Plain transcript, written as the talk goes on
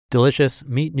Delicious,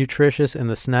 meat nutritious, and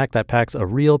the snack that packs a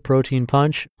real protein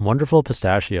punch, Wonderful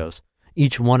Pistachios.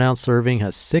 Each 1 ounce serving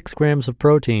has 6 grams of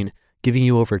protein, giving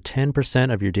you over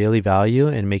 10% of your daily value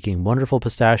and making Wonderful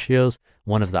Pistachios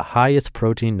one of the highest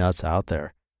protein nuts out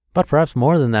there. But perhaps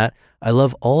more than that, I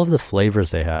love all of the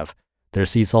flavors they have. Their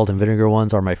sea salt and vinegar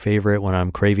ones are my favorite when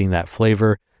I'm craving that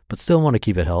flavor, but still want to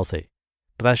keep it healthy.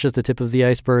 But that's just the tip of the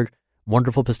iceberg.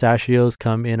 Wonderful Pistachios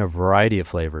come in a variety of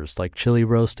flavors like chili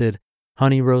roasted,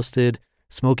 honey roasted,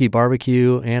 smoky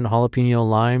barbecue, and jalapeno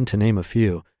lime, to name a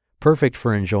few. Perfect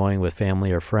for enjoying with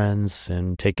family or friends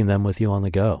and taking them with you on the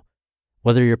go.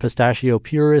 Whether you're a pistachio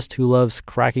purist who loves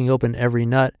cracking open every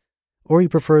nut, or you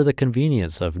prefer the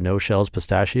convenience of no-shells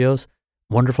pistachios,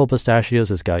 Wonderful Pistachios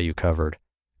has got you covered.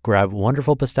 Grab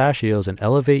Wonderful Pistachios and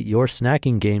elevate your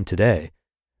snacking game today.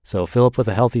 So fill up with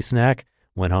a healthy snack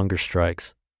when hunger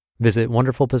strikes. Visit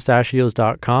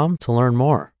wonderfulpistachios.com to learn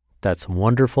more. That's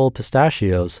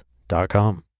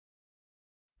wonderfulpistachios.com.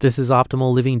 This is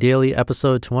Optimal Living Daily,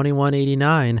 episode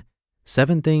 2189,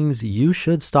 7 Things You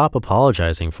Should Stop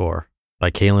Apologizing For, by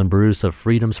Kalen Bruce of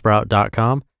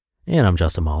freedomsprout.com, and I'm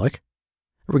Justin Malik.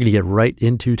 We're going to get right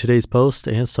into today's post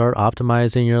and start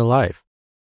optimizing your life.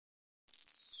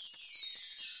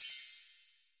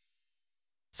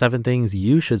 7 Things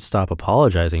You Should Stop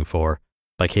Apologizing For,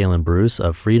 by Kalen Bruce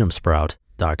of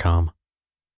freedomsprout.com.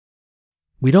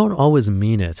 We don't always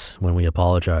mean it when we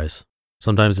apologize.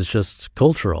 Sometimes it's just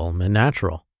cultural and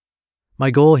natural.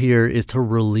 My goal here is to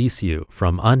release you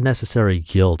from unnecessary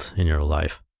guilt in your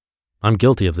life. I'm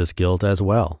guilty of this guilt as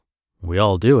well. We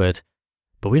all do it,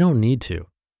 but we don't need to.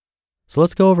 So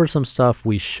let's go over some stuff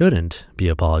we shouldn't be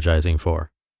apologizing for.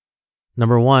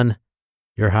 Number 1,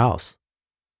 your house.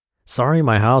 Sorry,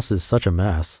 my house is such a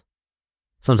mess.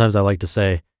 Sometimes I like to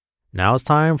say, now it's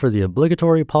time for the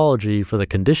obligatory apology for the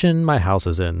condition my house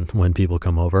is in when people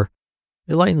come over.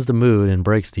 It lightens the mood and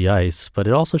breaks the ice, but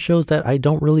it also shows that I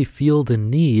don't really feel the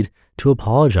need to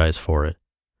apologize for it.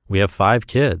 We have 5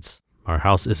 kids. Our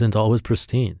house isn't always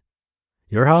pristine.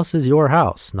 Your house is your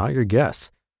house, not your guests,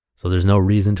 so there's no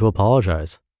reason to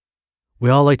apologize. We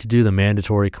all like to do the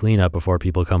mandatory cleanup before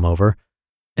people come over,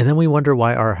 and then we wonder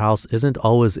why our house isn't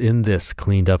always in this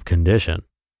cleaned up condition.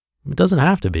 It doesn't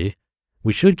have to be.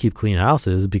 We should keep clean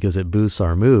houses because it boosts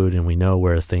our mood and we know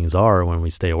where things are when we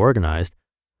stay organized.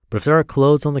 But if there are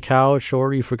clothes on the couch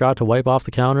or you forgot to wipe off the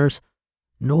counters,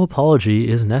 no apology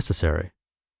is necessary.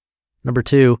 Number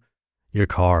 2, your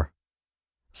car.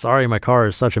 Sorry, my car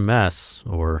is such a mess,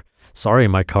 or sorry,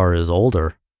 my car is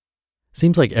older.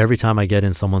 Seems like every time I get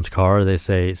in someone's car, they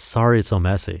say, sorry, it's so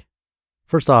messy.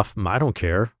 First off, I don't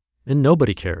care, and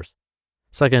nobody cares.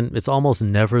 Second, it's almost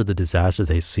never the disaster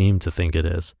they seem to think it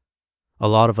is. A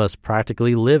lot of us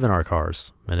practically live in our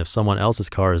cars, and if someone else's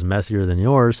car is messier than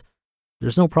yours,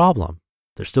 there's no problem.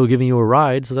 They're still giving you a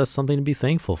ride, so that's something to be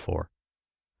thankful for.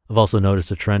 I've also noticed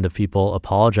a trend of people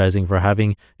apologizing for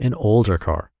having an older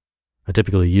car. I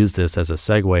typically use this as a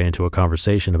segue into a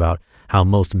conversation about how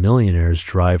most millionaires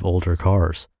drive older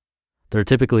cars. There are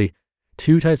typically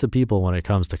 2 types of people when it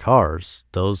comes to cars: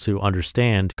 those who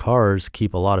understand cars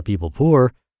keep a lot of people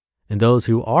poor, and those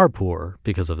who are poor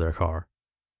because of their car.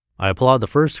 I applaud the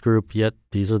first group, yet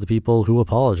these are the people who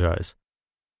apologize.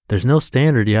 There's no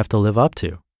standard you have to live up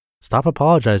to. Stop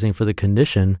apologizing for the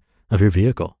condition of your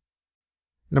vehicle.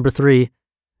 Number 3,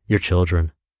 your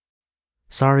children.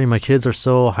 Sorry, my kids are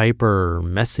so hyper,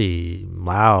 messy,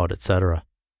 loud, etc.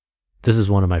 This is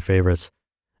one of my favorites.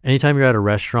 Anytime you're at a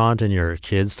restaurant and your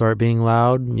kids start being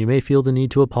loud, you may feel the need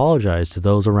to apologize to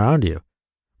those around you.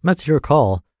 That's your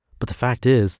call, but the fact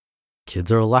is,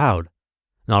 kids are loud.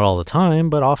 Not all the time,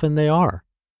 but often they are.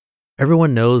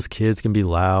 Everyone knows kids can be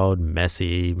loud,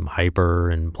 messy, hyper,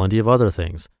 and plenty of other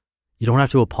things. You don't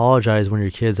have to apologize when your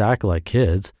kids act like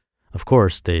kids. Of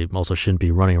course, they also shouldn't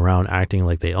be running around acting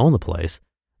like they own the place.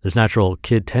 There's natural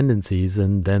kid tendencies,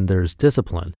 and then there's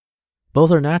discipline.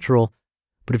 Both are natural,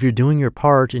 but if you're doing your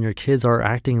part and your kids are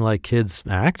acting like kids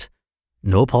act,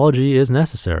 no apology is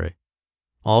necessary.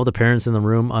 All of the parents in the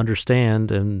room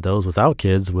understand, and those without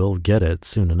kids will get it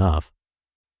soon enough.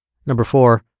 Number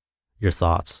 4, your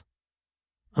thoughts.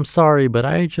 I'm sorry, but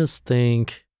I just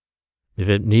think... If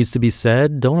it needs to be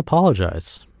said, don't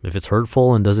apologize. If it's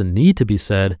hurtful and doesn't need to be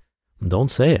said, don't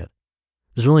say it.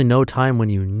 There's really no time when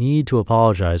you need to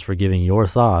apologize for giving your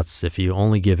thoughts if you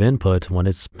only give input when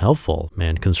it's helpful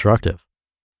and constructive.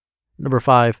 Number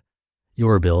 5,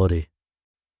 your ability.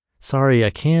 Sorry, I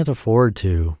can't afford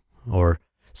to, or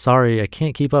sorry, I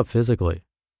can't keep up physically.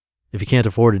 If you can't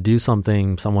afford to do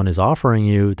something someone is offering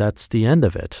you, that's the end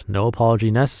of it. No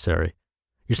apology necessary.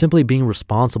 You're simply being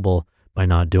responsible by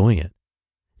not doing it.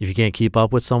 If you can't keep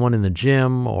up with someone in the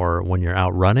gym or when you're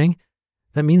out running,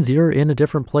 that means you're in a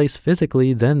different place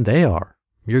physically than they are.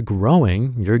 You're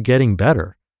growing, you're getting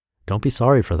better. Don't be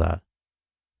sorry for that.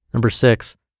 Number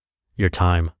 6, your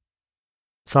time.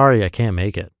 Sorry, I can't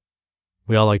make it.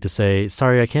 We all like to say,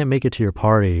 sorry, I can't make it to your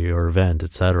party or event,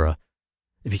 etc.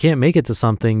 If you can't make it to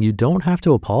something, you don't have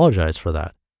to apologize for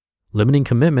that. Limiting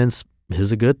commitments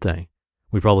is a good thing.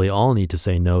 We probably all need to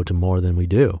say no to more than we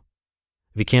do.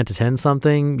 If you can't attend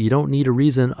something, you don't need a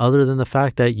reason other than the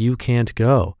fact that you can't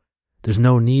go. There's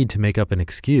no need to make up an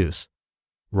excuse.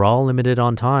 We're all limited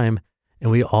on time, and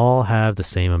we all have the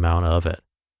same amount of it.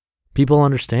 People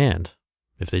understand.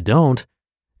 If they don't,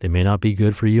 they may not be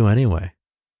good for you anyway.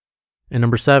 And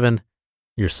number 7,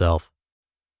 yourself.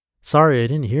 Sorry, I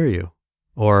didn't hear you.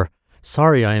 Or,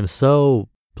 sorry, I am so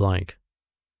blank.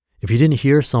 If you didn't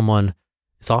hear someone,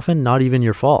 it's often not even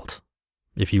your fault.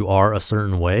 If you are a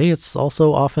certain way, it's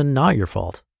also often not your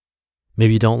fault.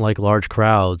 Maybe you don't like large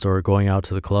crowds or going out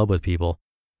to the club with people.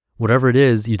 Whatever it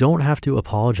is, you don't have to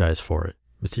apologize for it.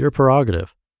 It's your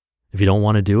prerogative. If you don't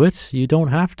want to do it, you don't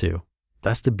have to.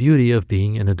 That's the beauty of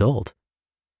being an adult.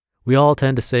 We all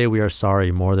tend to say we are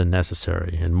sorry more than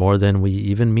necessary and more than we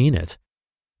even mean it.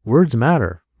 Words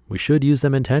matter. We should use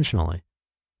them intentionally.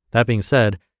 That being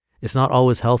said, it's not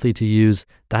always healthy to use,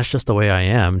 that's just the way I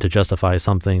am, to justify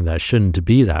something that shouldn't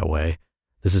be that way.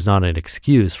 This is not an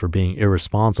excuse for being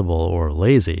irresponsible or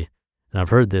lazy, and I've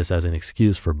heard this as an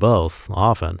excuse for both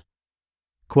often.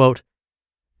 Quote,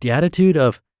 the attitude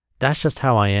of, that's just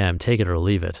how I am, take it or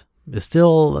leave it, is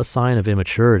still a sign of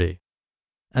immaturity.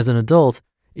 As an adult,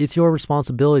 it's your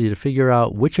responsibility to figure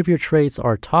out which of your traits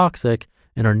are toxic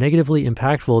and are negatively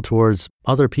impactful towards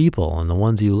other people and the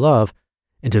ones you love,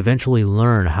 and to eventually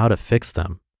learn how to fix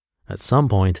them. At some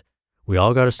point, we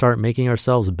all got to start making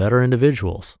ourselves better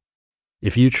individuals.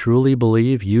 If you truly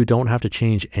believe you don't have to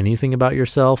change anything about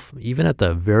yourself, even at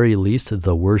the very least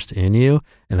the worst in you,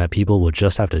 and that people will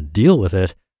just have to deal with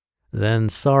it, then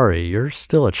sorry, you're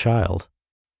still a child.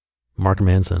 Mark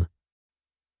Manson.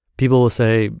 People will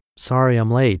say, sorry,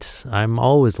 I'm late. I'm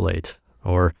always late.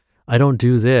 Or, I don't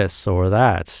do this or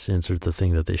that, insert the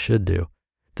thing that they should do.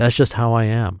 That's just how I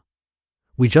am.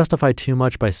 We justify too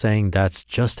much by saying that's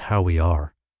just how we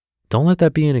are. Don't let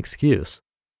that be an excuse.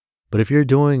 But if you're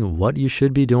doing what you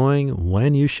should be doing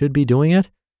when you should be doing it,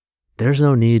 there's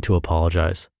no need to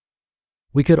apologize.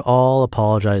 We could all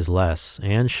apologize less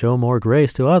and show more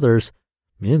grace to others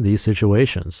in these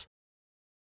situations.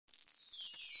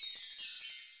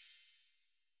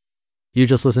 You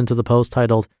just listened to the post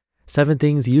titled 7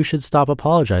 Things You Should Stop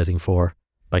Apologizing For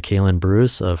by Kalen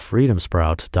Bruce of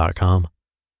freedomsprout.com.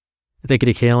 Thank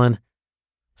you to Kalen.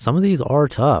 Some of these are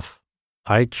tough.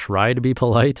 I try to be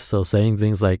polite, so saying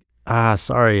things like,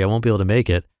 sorry, I won't be able to make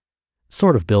it,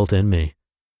 sort of built in me.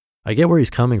 I get where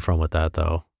he's coming from with that,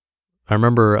 though. I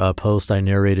remember a post I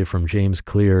narrated from James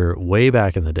Clear way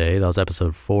back in the day, that was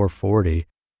episode 440,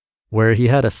 where he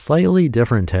had a slightly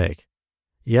different take.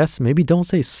 Yes, maybe don't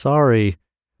say sorry,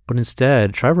 but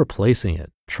instead try replacing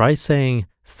it. Try saying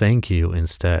thank you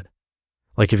instead.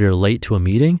 Like if you're late to a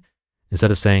meeting, instead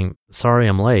of saying, sorry,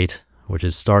 I'm late, which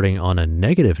is starting on a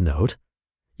negative note,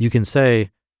 you can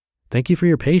say, thank you for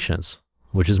your patience,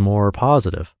 which is more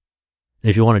positive. And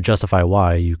if you want to justify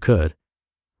why, you could.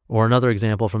 Or another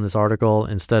example from this article,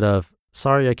 instead of,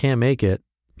 sorry, I can't make it,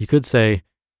 you could say,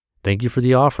 thank you for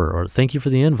the offer, or thank you for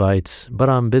the invite, but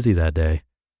I'm busy that day.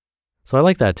 So I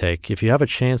like that take. If you have a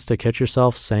chance to catch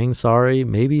yourself saying sorry,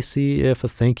 maybe see if a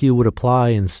thank you would apply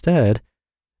instead.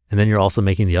 And then you're also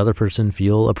making the other person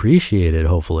feel appreciated,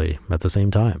 hopefully, at the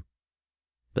same time.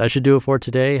 That should do it for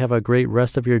today. Have a great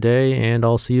rest of your day, and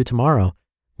I'll see you tomorrow,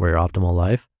 where your optimal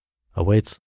life awaits.